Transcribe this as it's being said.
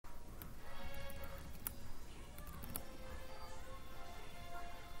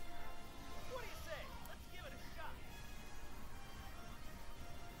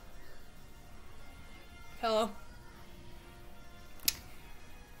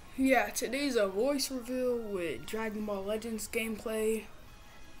Yeah, today's a voice reveal with Dragon Ball Legends gameplay,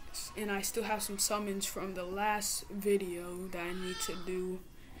 and I still have some summons from the last video that I need to do.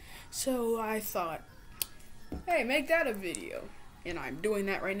 So I thought, hey, make that a video, and I'm doing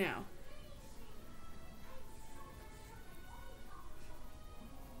that right now.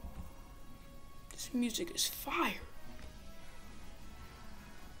 This music is fire.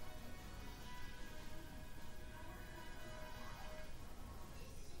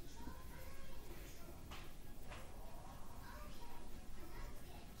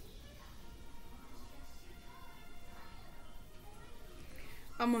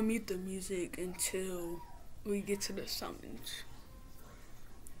 I'm gonna mute the music until we get to the summons.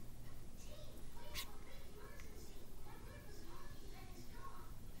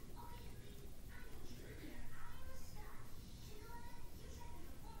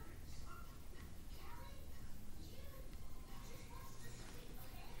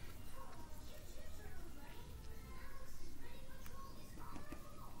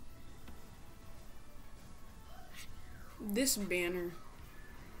 This banner,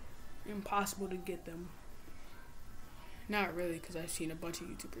 impossible to get them. Not really, because I've seen a bunch of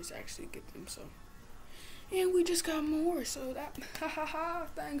YouTubers actually get them, so. And we just got more, so that,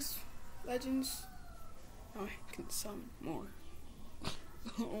 thanks, Legends. Oh, I can summon more.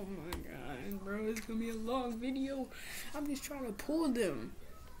 Oh my god, bro, it's gonna be a long video. I'm just trying to pull them.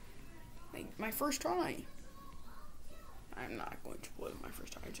 Like, my first try. I'm not going to pull it my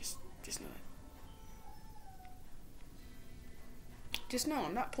first try, just know that. Just know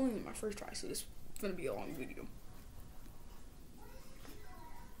I'm not pulling it my first try, so this is gonna be a long video.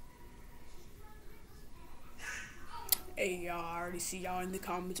 Hey y'all, I already see y'all in the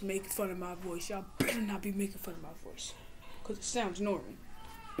comments making fun of my voice. Y'all better not be making fun of my voice, cause it sounds normal.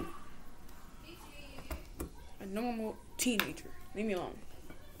 A normal teenager. Leave me alone.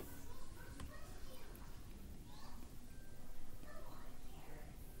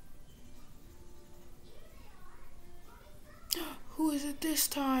 Who is it this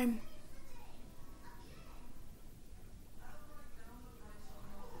time?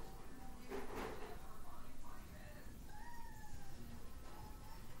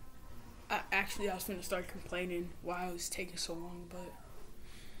 Actually, I was gonna start complaining why it was taking so long, but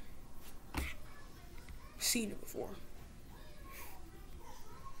I've seen it before.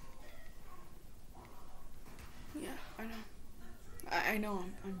 Yeah, I know. I know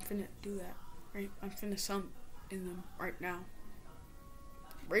I'm finna do that, right? I'm finna sum in them right now.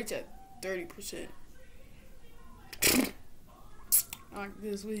 Rate's at 30%. Like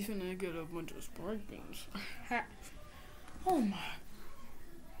this, we finna get a bunch of sparkings. Oh my.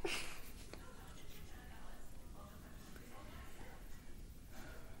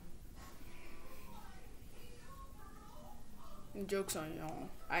 Joke's on y'all.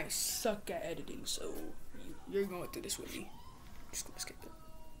 I suck at editing, so you're going through this with me. Just gonna skip it.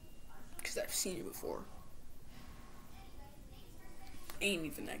 Because I've seen it before. Ain't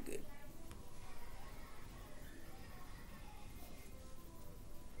even that good.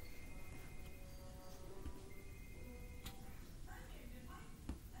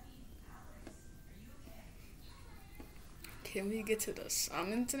 Can we get to the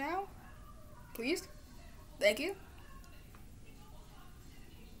summons now? Please? Thank you.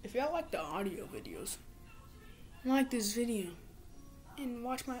 If y'all like the audio videos, like this video and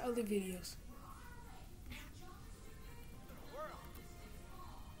watch my other videos.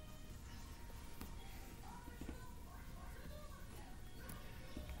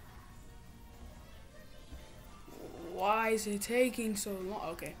 Why is it taking so long?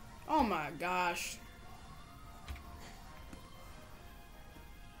 Okay. Oh my gosh.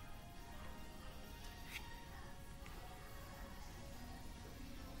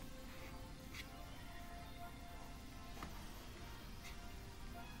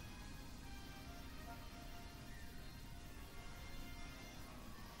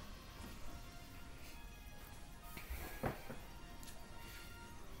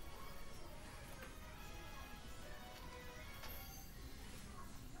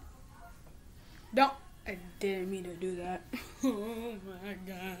 Don't. I didn't mean to do that. Oh my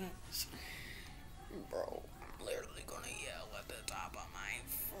gosh. Bro, I'm literally gonna yell at the top of my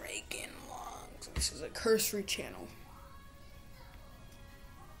freaking lungs. This is a cursory channel.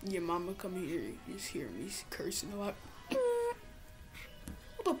 Your mama come here, you just hear me cursing a lot.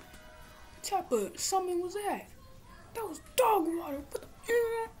 What the type of summon was that? That was dog water. What the?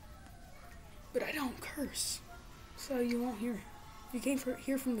 But I don't curse, so you won't hear it. If you can't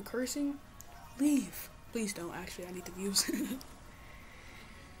hear from the cursing, leave. Please don't. Actually, I need the views.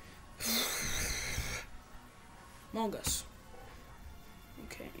 Among Us.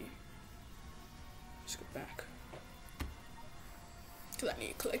 Okay. Let's go back. Cause I need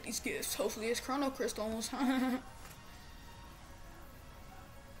to collect these gifts. Hopefully it's chrono crystals.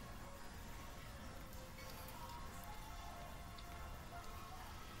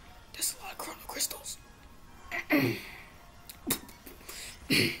 That's a lot of chrono crystals.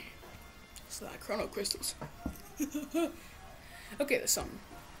 It's a lot of chrono crystals. Okay, that's something.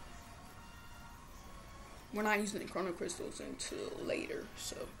 We're not using the chrono crystals until later,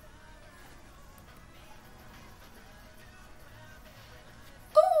 so.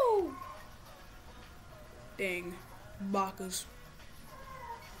 Oh! Dang. Bakas.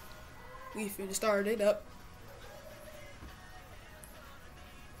 We finna start it up.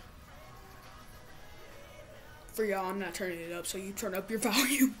 For y'all, I'm not turning it up, so you turn up your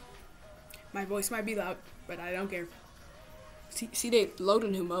volume. My voice might be loud, but I don't care. See, they're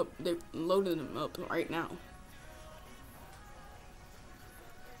loading him up. They're loading him up right now.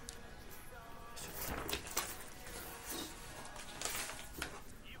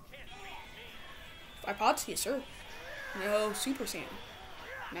 Five pods? Yes, sir. No, Super Saiyan.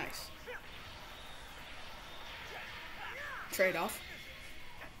 Nice. Trade off.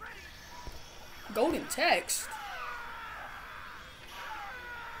 Golden text.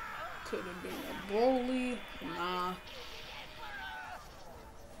 Could have been a Broly. Nah.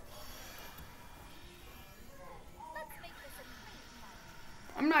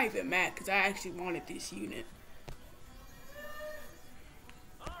 I'm not even mad because I actually wanted this unit.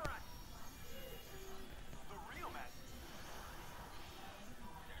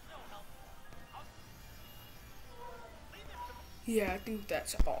 Yeah, I think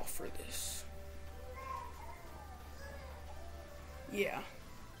that's all for this. Yeah.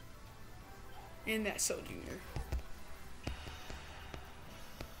 And that's so junior.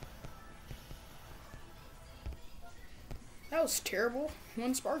 That was terrible.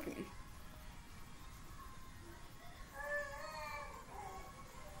 One sparking.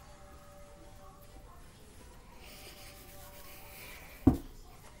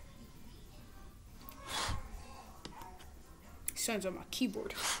 Sounds on my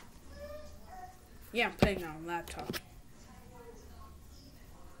keyboard. Yeah, I'm playing on a laptop.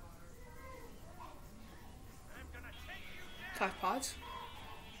 Five pods.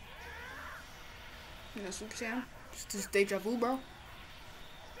 You know, Super Saiyan. It's just deja vu, bro.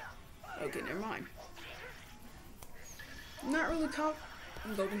 Okay, never mind. Not really caught.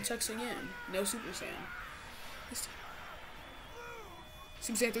 Golden text again. No Super Saiyan.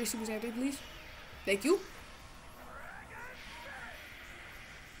 Super Saiyan 3, please. Thank you.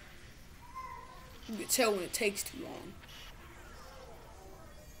 You can tell when it takes too long.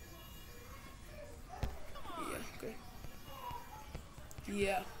 Yeah, okay.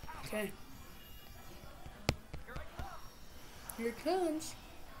 Yeah, okay. Here it comes.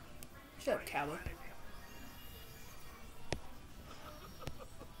 Shut up, cowboy.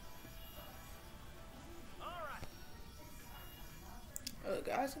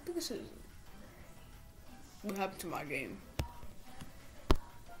 Guys, I think this is what happened to my game.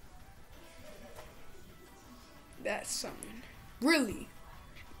 That's something. Really?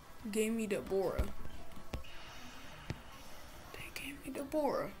 Gave me Deborah. They gave me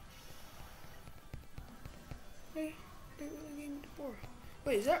Deborah. They really gave me Deborah.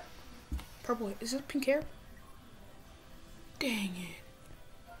 Wait, is that purple? Is that pink hair? Dang it.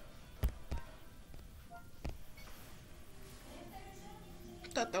 I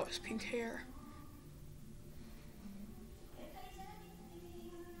thought that was pink hair.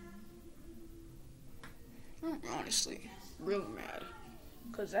 I'm honestly really mad.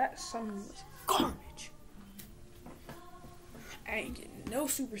 Cause that summon was garbage. I ain't getting no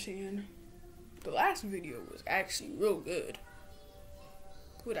Super Saiyan. The last video was actually real good.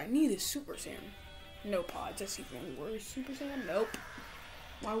 What I need is Super Saiyan. No pods, that's even worse. Super Saiyan? Nope.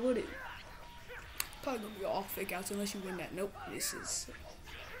 Why would it? Probably gonna be all fake outs unless you win that. Nope, this is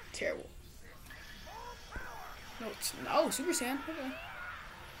terrible. No, Super Saiyan. Okay.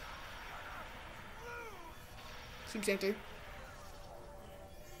 Super Saiyan 3.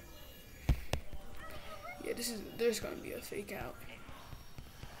 Yeah, there's gonna be a fake out.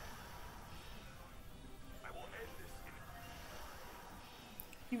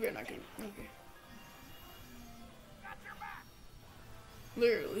 You better not get it. Okay.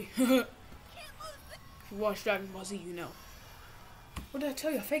 Literally. If you watch Dragon Ball Z, you know. What did I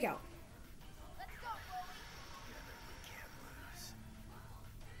tell you? A fake out.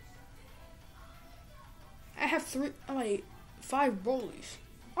 I have 5 Broly's.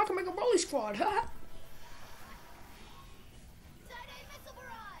 I can make a Broly squad, huh?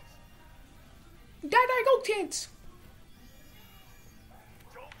 Dad, go kids!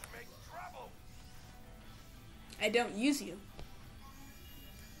 I don't use you.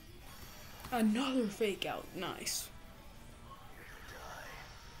 Another fake out. Nice.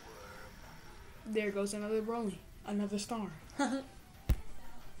 There goes another Broly. Another star.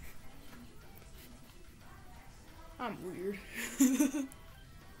 I'm weird.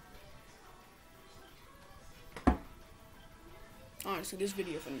 Honestly, this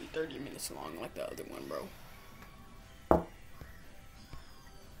video is gonna be 30 minutes long like the other one, bro.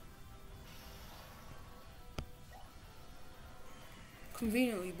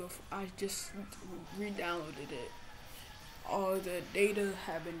 Conveniently, before I just re-downloaded it. All the data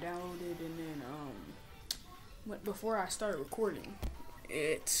had been downloaded, and then before I started recording,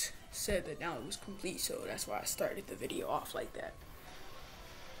 it said the download was complete, so that's why I started the video off like that.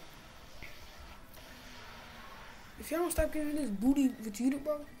 If y'all don't stop getting this booty Vegeta,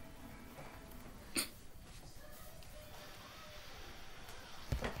 bro.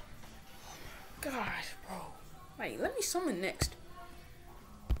 Gosh, bro. Wait, let me summon next.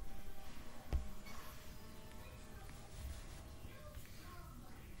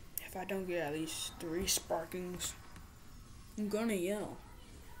 If I don't get at least 3 sparkings, I'm gonna yell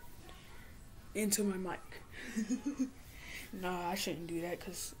into my mic. Nah, I shouldn't do that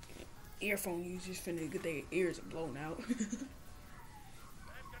because earphone users finna get their ears blown out.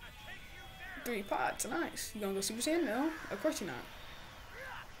 3 pots, nice. You gonna go Super Saiyan? No, of course you're not.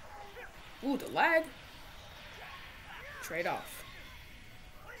 Ooh, the lag. Trade off.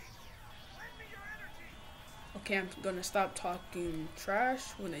 Okay, I'm gonna stop talking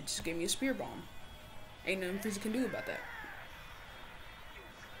trash when they just gave me a spear bomb. Ain't nothing Frieza can do about that.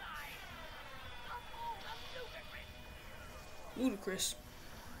 Ludicrous.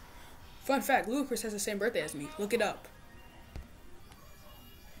 Fun fact, Ludicrous has the same birthday as me. Look it up.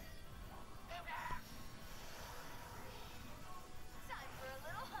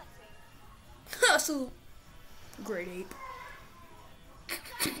 Hustle. Grade 8.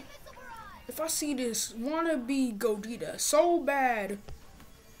 If I see this wannabe Gogeta so bad,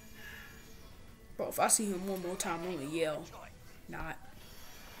 bro, if I see him one more time, I'm gonna yell. Not.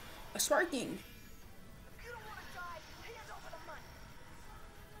 A sparking.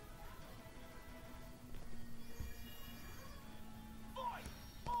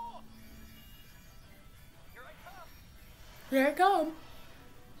 Here I come.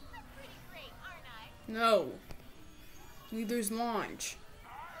 No. Neither's launch.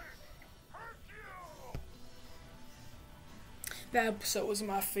 That episode was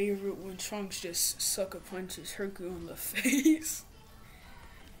my favorite when Trunks just sucker punches Hercule in the face.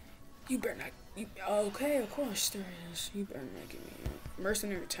 You better not. Okay, of course there is. You better not give me a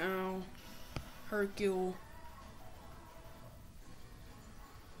mercenary town. Hercule.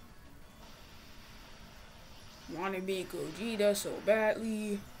 Wanna be Gogeta so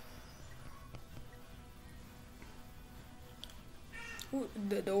badly. Ooh,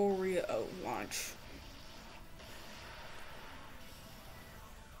 the Doria launch.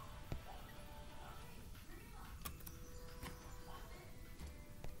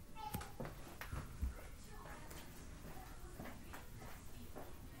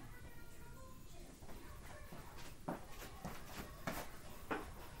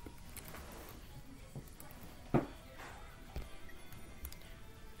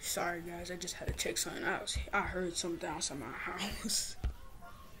 Sorry guys, I just had to check something out. I heard something outside my house.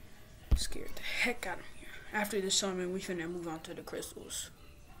 Scared the heck out of me. After this summon, we finna move on to the crystals.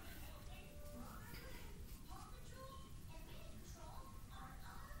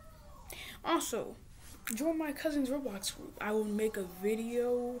 Also, join my cousin's Roblox group. I will make a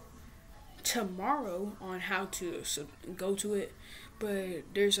video tomorrow on how to go to it, but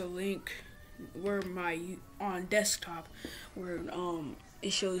there's a link where on desktop where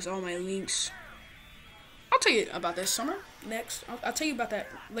it shows all my links. I'll tell you about this summer next. I'll tell you about that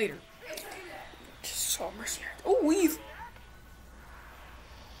later. Just saw mercy. Oh, weave.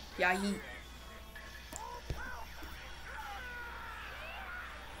 Yeah, he.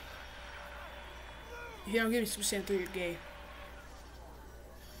 If you don't get me Super Saiyan 3, you're gay.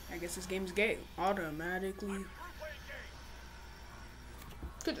 I guess this game's gay. Automatically.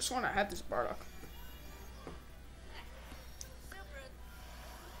 Could have sworn I had this Bardock.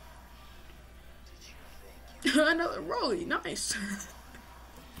 Another Rolly, nice.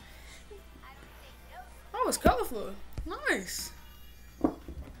 Oh, it's colorful. Nice.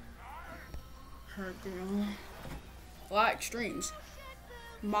 Her girl. A lot of extremes.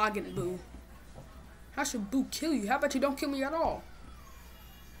 Moggin Boo. How should Boo kill you? How about you don't kill me at all?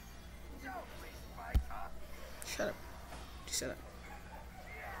 Shut up. Just shut up.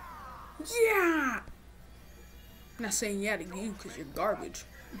 Yeah! I'm not saying yeah to you because you're garbage.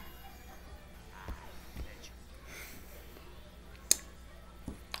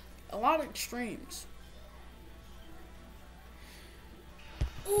 a lot of extremes.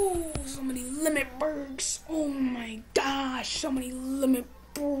 Ooh, so many limit breaks. Oh my gosh, so many limit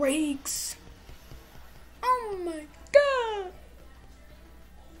breaks. Oh my god.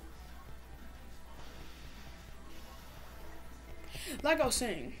 Like I was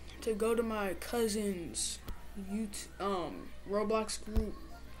saying, to go to my cousin's Roblox group,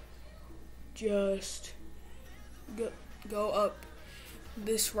 just go up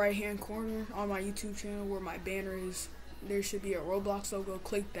this right hand corner on my YouTube channel where my banner is. There should be a Roblox logo.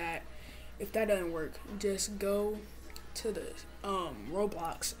 Click that. If that doesn't work, just go to the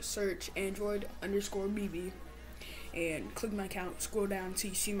Roblox, search Android_BB, and click my account. Scroll down until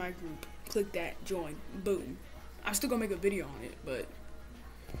you see my group. Click that. Join. Boom. I'm still gonna make a video on it, but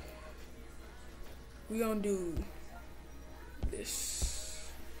we gonna do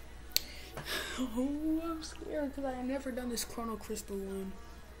this. Oh, I'm scared because I've never done this Chrono Crystal one.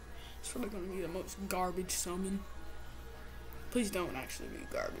 It's probably gonna be the most garbage summon. Please don't actually be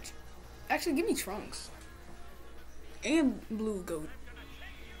garbage. Actually, give me Trunks. And Blue Goat.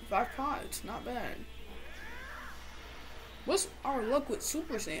 5 pods, not bad. What's our luck with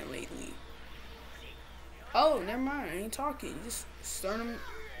Super Saiyan lately? Oh, never mind, I ain't talking. You just stun him,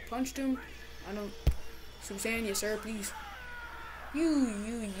 punched him. I don't. Super Saiyan, yes sir, please. You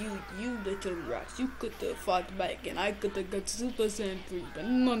little rats. You could have fought back and I could have got Super Saiyan 3, but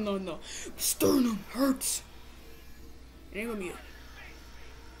no. Sternum hurts. It ain't gonna be it.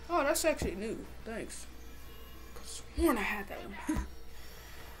 Oh, that's actually new. Thanks. Could've sworn I had that one.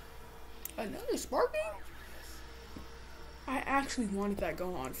 Another Sparking? I actually wanted that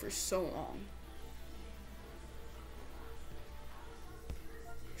go on for so long.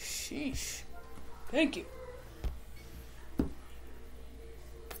 Sheesh. Thank you.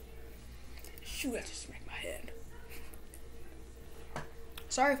 Shoot, I just smacked my head.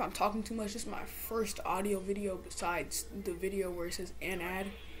 Sorry if I'm talking too much. This is my first audio video besides the video where it says an ad.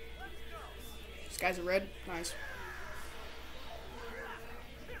 This guy's a red. Nice.